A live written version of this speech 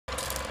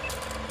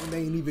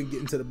They ain't even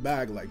getting to the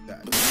bag like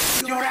that.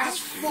 Yo, that's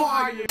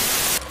fire!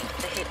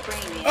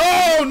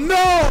 Oh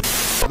no!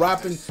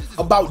 Rapping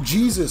about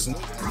Jesus. Hold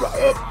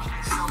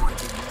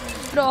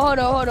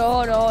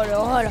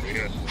on.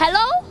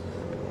 Hello?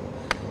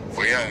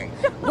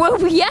 Where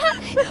we at?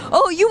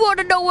 Oh, you want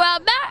to know where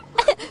I'm at?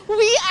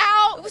 We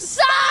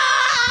outside!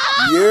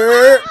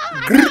 Yeah.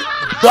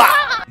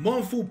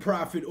 Munfu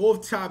Proffitt,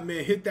 off top,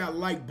 man. Hit that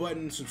like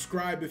button.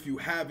 Subscribe if you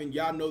haven't.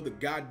 Y'all know the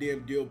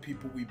goddamn deal,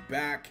 people. We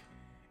back.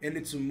 And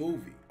it's a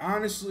movie.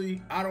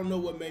 Honestly, I don't know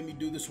what made me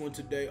do this one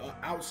today,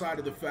 outside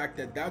of the fact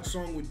that that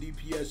song with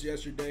DPS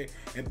yesterday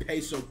and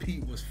Peso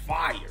Pete was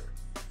fire.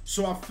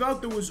 So I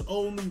felt it was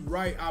only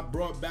right I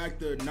brought back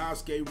the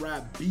Inoske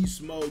Rap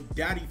Beast Mode,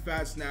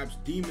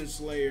 Daddyphatsnaps Demon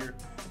Slayer,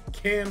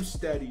 Cam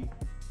Steady.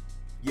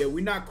 Yeah,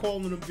 we're not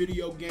calling them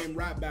video game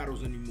rap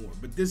battles anymore,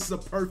 but this is a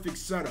perfect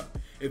setup.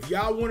 If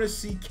y'all want to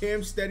see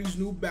Cam Steady's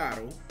new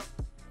battle,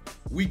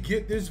 we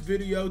get this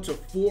video to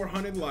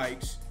 400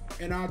 likes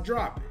and I'll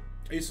drop it.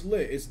 It's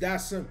lit. It's that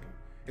simple.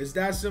 It's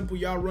that simple.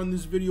 Y'all run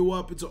this video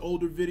up. It's an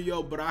older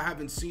video, but I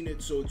haven't seen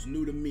it, so it's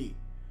new to me.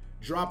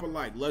 Drop a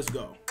like. Let's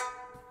go.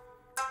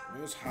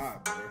 Man, it's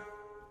hot, bro.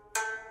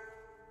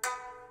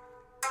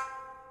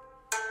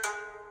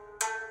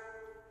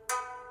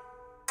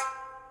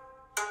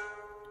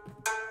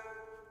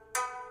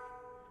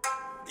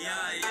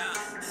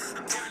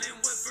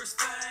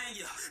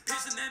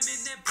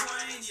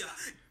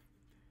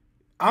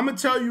 I'm going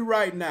to tell you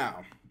right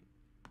now.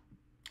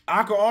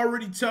 I can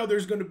already tell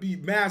there's going to be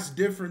mass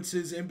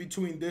differences in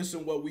between this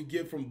and what we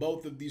get from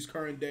both of these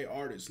current day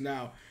artists.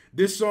 Now,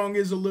 this song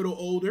is a little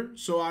older,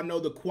 so I know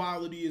the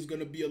quality is going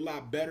to be a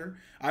lot better.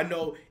 I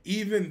know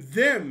even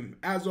them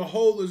as a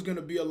whole is going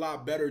to be a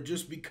lot better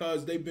just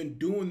because they've been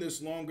doing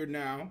this longer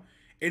now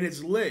and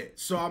it's lit.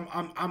 So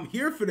I'm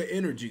here for the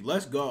energy.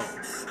 Let's go.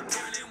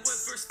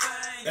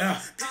 Yeah.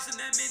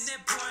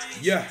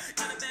 Yeah.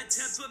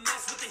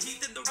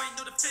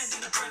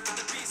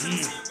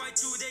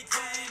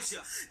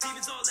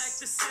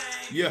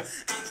 Yeah.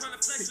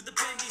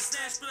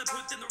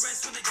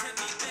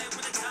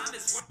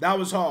 That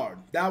was hard.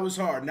 That was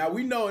hard. Now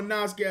we know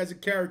Inosuke as a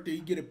character, he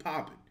get it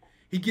popping.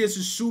 He gets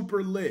it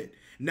super lit.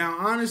 Now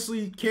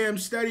honestly, Cam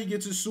Steady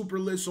gets it super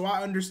lit, so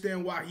I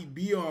understand why he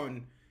be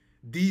on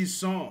these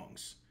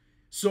songs.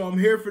 So I'm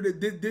here for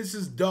this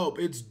is dope.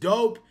 It's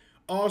dope.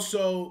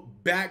 Also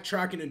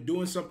backtracking and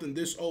doing something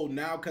this old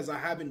now because I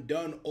haven't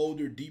done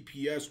older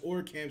DPS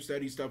or Cam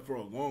Steady stuff for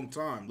a long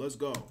time. Let's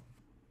go.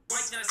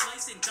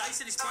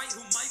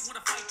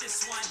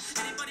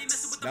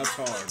 That's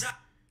hard.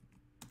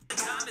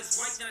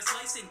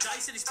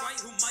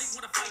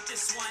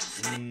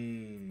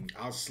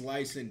 I'll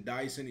slice and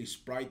dice any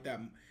sprite that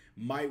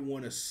might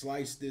want to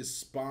slice this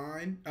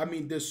spine. I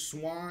mean this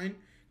swine,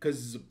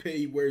 because it's a pig.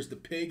 He wears the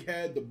pig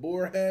head, the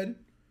boar head.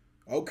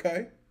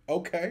 Okay,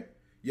 okay.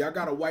 Y'all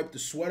gotta wipe the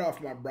sweat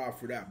off my brow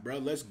for that, bro.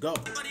 Let's go.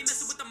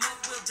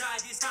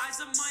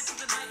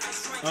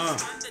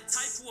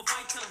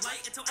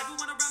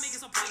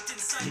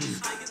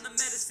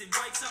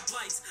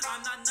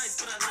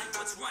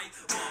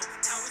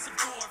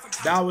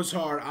 That was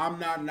hard. I'm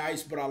not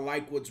nice, but I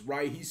like what's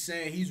right. He's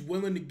saying he's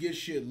willing to get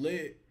shit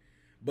lit,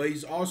 but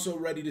he's also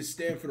ready to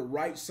stand for the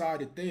right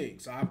side of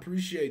things. I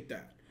appreciate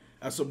that.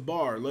 That's a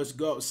bar. Let's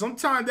go.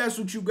 Sometimes that's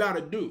what you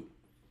gotta do.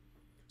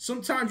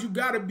 Sometimes you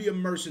gotta be a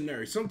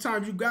mercenary.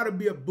 Sometimes you gotta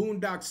be a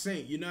boondock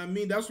saint. You know what I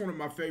mean? That's one of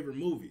my favorite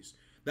movies.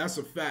 That's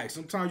a fact.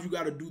 Sometimes you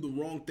gotta do the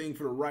wrong thing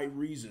for the right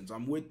reasons.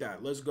 I'm with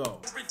that. Let's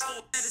go.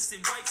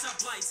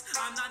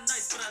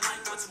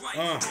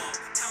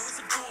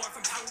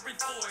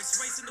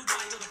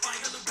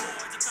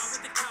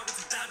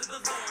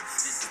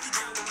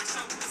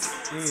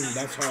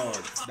 That's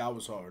hard. That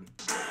was hard.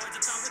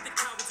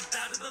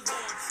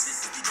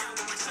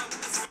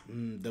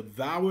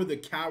 Devour the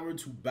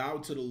cowards who bow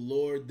to the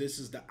Lord. This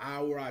is the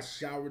hour I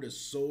shower the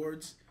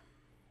swords.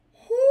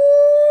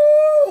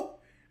 Whoo!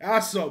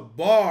 That's a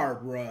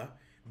bar, bruh.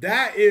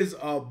 That is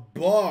a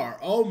bar.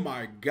 Oh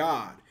my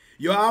God.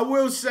 Yo, I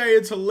will say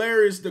it's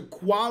hilarious. The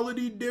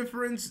quality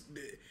difference.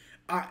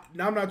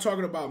 I'm not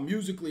talking about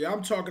musically.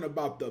 I'm talking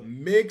about the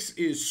mix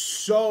is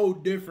so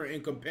different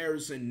in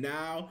comparison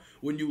now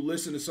when you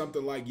listen to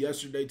something like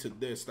yesterday to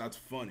this. That's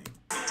funny.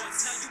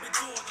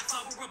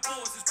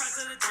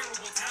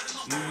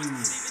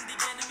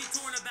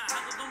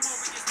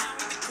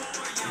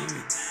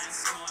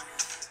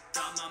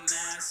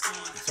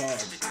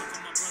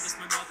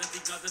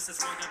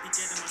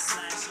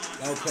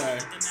 Okay.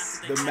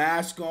 The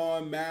mask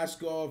on,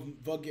 mask off,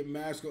 fucking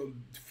mask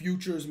on,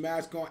 Future's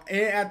mask on.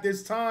 And at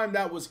this time,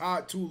 that was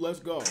hot too. Let's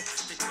go.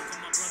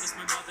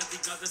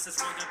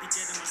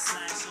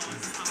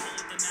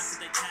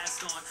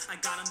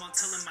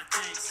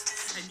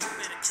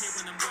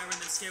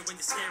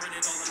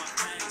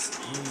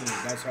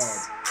 That's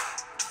hard.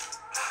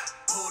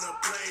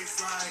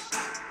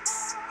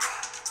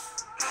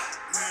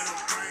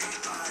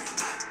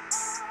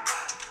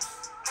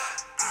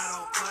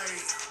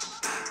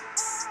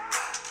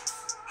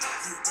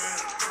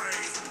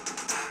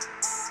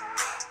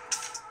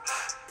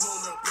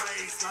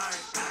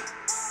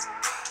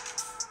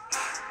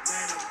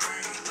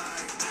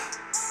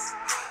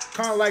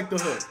 Kind of like the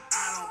hook.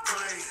 I don't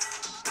play.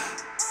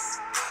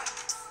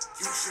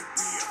 You should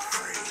be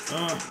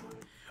afraid.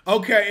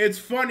 Okay, it's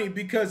funny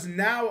because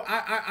now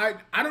I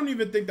don't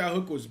even think that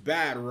hook was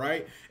bad,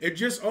 right? It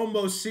just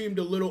almost seemed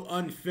a little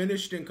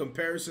unfinished in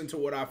comparison to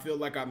what I feel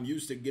like I'm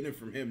used to getting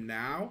from him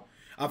now.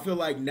 I feel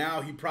like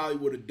now he probably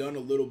would have done a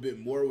little bit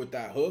more with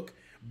that hook,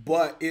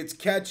 but it's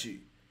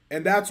catchy.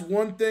 And that's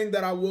one thing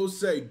that I will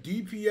say.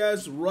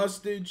 DPS,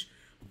 Rustage,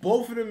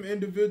 both of them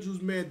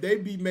individuals, man, they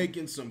be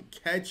making some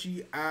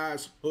catchy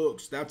ass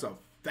hooks. That's a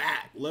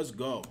fact. Let's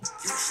go.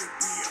 You should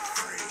be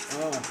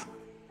afraid.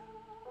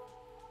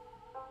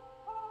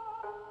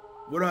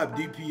 What up,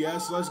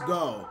 DPS? Let's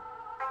go.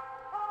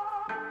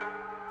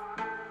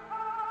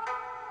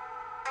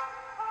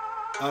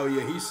 Oh,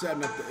 yeah, he's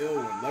setting up the ill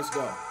one. Let's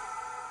go.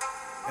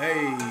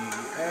 Hey,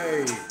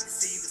 hey.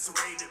 See this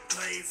way that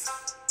plays.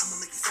 I'ma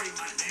make you say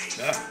my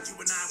name. You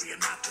and I, we are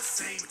not the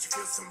same, but you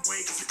feel some way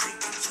because you think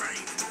you're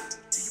trained.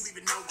 Do you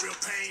even know real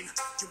pain?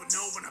 You would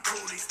know when I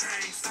pull these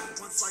things.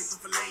 One slice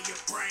of fillet your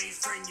brains,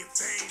 train your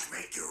veins,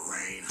 make it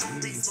rain.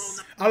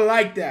 I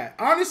like that.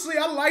 Honestly,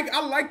 I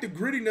like the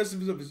grittiness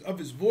of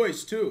his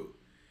voice too.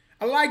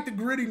 I like the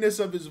grittiness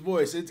of his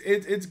voice.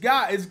 It's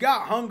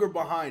got hunger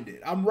behind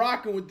it. I'm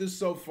rocking with this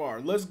so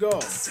far. Let's go.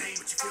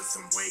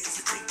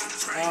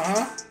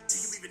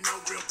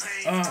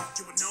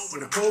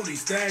 When I pull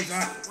these things,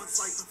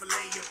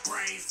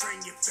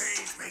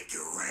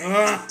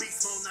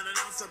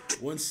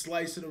 one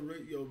slice of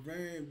your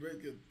rain,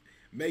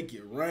 make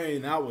it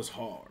rain. That was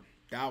hard.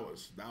 That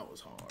was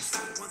hard.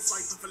 One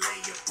slice of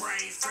fillet your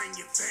brains, train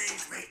your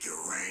veins, make it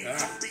rain.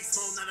 Beast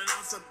mode, not an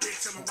ounce of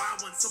bitch. I'm a wild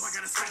one, so I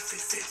gotta scratch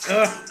this itch.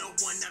 No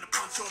one, not a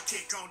punch or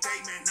kick all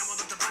day, man. Now I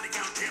let the body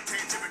count, damn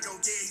Pandemico.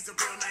 Yeah, he's a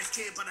real nice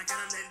kid, but I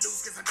gotta let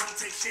loose, cause I don't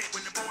take shit.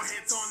 When the ball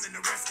heads on, then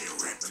the rest get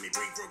ripped. Let me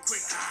breathe real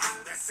quick,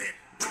 that's it.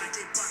 When I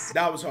get bucked.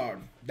 That was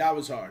hard. That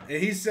was hard. And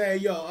he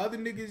said, yo,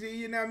 other niggas,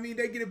 you know what I mean?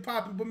 They get it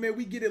popping, but man,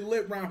 we get it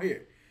lit around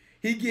here.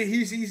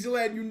 He's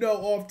letting you know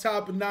off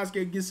top, and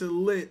Inosuke gets it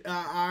lit.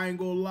 I ain't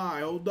gonna lie.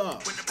 Hold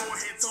up. When the ball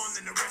heads on,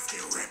 then the rest get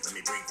ripped. Let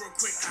me breathe real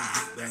quick.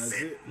 That's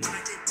it. When I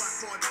get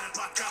bucked, boy, better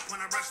buck up. When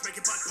I rush, make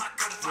it buck,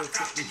 gotta fuck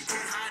up. And you can't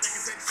hide, I can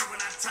sense you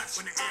when I touch.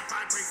 When the air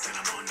vibrates, then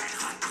I'm on that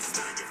hunt. I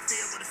smell your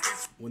fear when it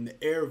fits. When the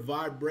air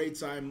vibrates,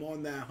 I'm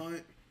on that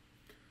hunt.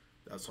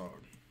 That's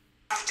hard.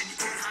 And you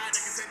can't hide, I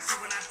can sense you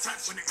when I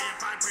touch. When the air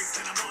vibrates,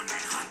 then I'm on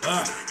that hunt.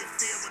 I smell your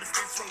fear when it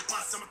fits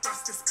robust. I'ma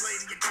thrust this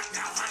blade in your gut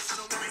now. Hush, I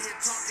don't wanna hear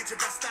talk. Get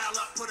your best style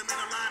up. Put him in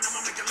a line,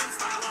 I'ma make your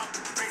limbs file up.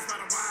 Raised by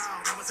the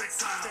wild, I was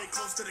exiled. Stay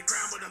close to the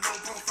ground with a low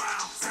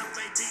profile.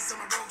 Self-made beast,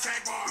 I'm a road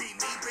jaguar. Beat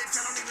me, bitch,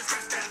 I don't even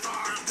stretch that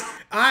far.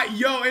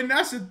 Yo, and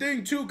that's the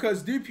thing too,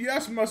 cause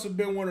DPS must have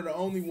been one of the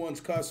only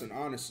ones cussing,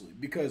 honestly.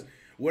 Because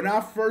when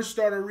I first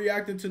started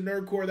reacting to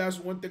nerdcore,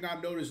 that's one thing I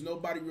noticed.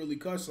 Nobody really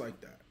cussed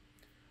like that.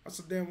 I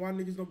said, damn, why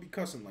niggas don't be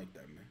cussing like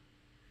that, man?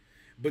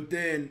 But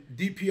then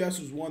DPS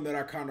was one that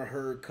I kind of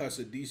heard cuss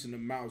a decent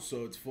amount,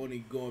 so it's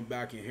funny going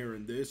back and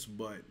hearing this,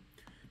 but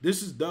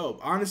this is dope.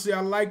 Honestly,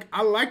 I like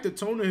the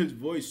tone of his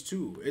voice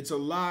too. It's a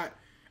lot,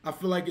 I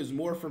feel like it's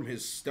more from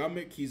his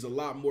stomach. He's a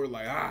lot more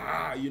like,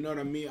 you know what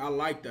I mean? I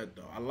like that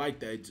though. I like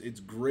that. It's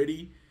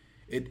gritty.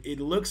 It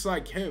looks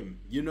like him.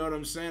 You know what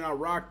I'm saying? I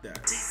rock that.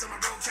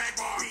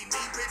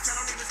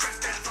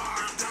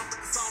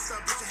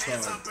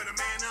 Hands up and a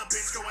man up,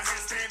 bitch, go ahead,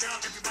 stand up.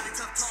 Everybody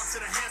tough talk to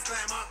the hands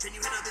slam up. Can you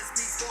hit this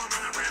beat storm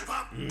when I ramp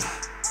up?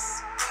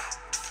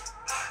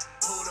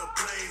 Pull the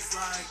blaze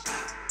like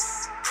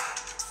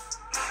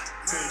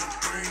let him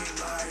breathe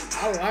like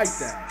I like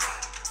that.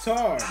 It's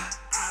hard.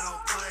 I don't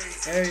play.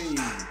 Hey.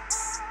 You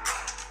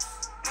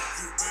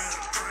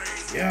better pray.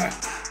 Yeah.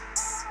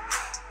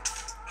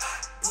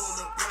 Pull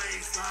the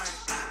blaze like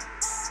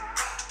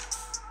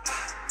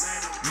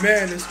let him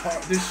Man, this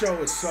show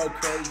is so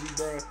crazy,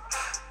 bro.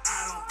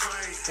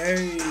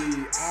 Hey,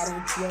 I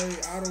don't play.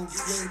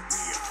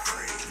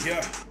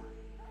 Yeah.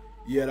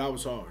 Yeah, that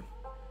was hard.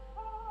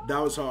 That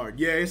was hard.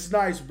 Yeah, it's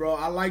nice, bro.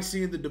 I like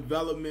seeing the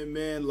development,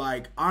 man.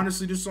 Like,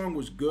 honestly, this song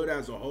was good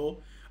as a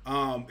whole.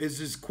 It's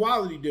just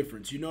quality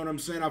difference. You know what I'm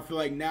saying? I feel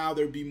like now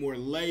there'd be more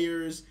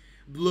layers,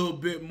 a little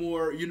bit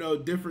more, you know,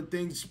 different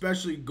things,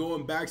 especially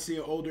going back,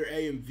 seeing older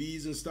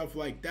AMVs and stuff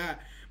like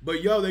that.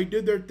 But, yo, they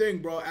did their thing,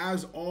 bro.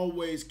 As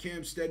always,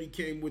 Cam Steady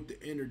came with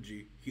the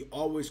energy. He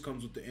always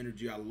comes with the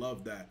energy. I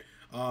love that.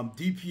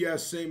 DPS,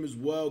 same as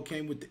well,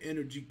 came with the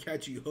energy,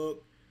 catchy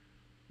hook.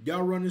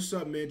 Y'all run this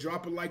up, man.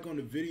 Drop a like on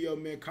the video,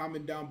 man.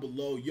 Comment down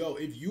below. Yo,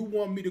 if you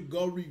want me to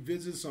go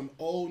revisit some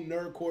old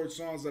nerdcore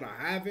songs that I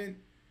haven't,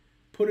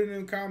 put it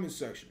in the comment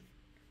section.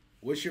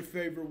 What's your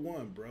favorite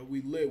one, bro?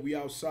 We lit. We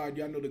outside.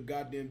 Y'all know the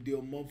goddamn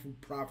deal. Munfu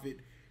Proffitt.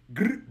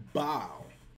 Bow.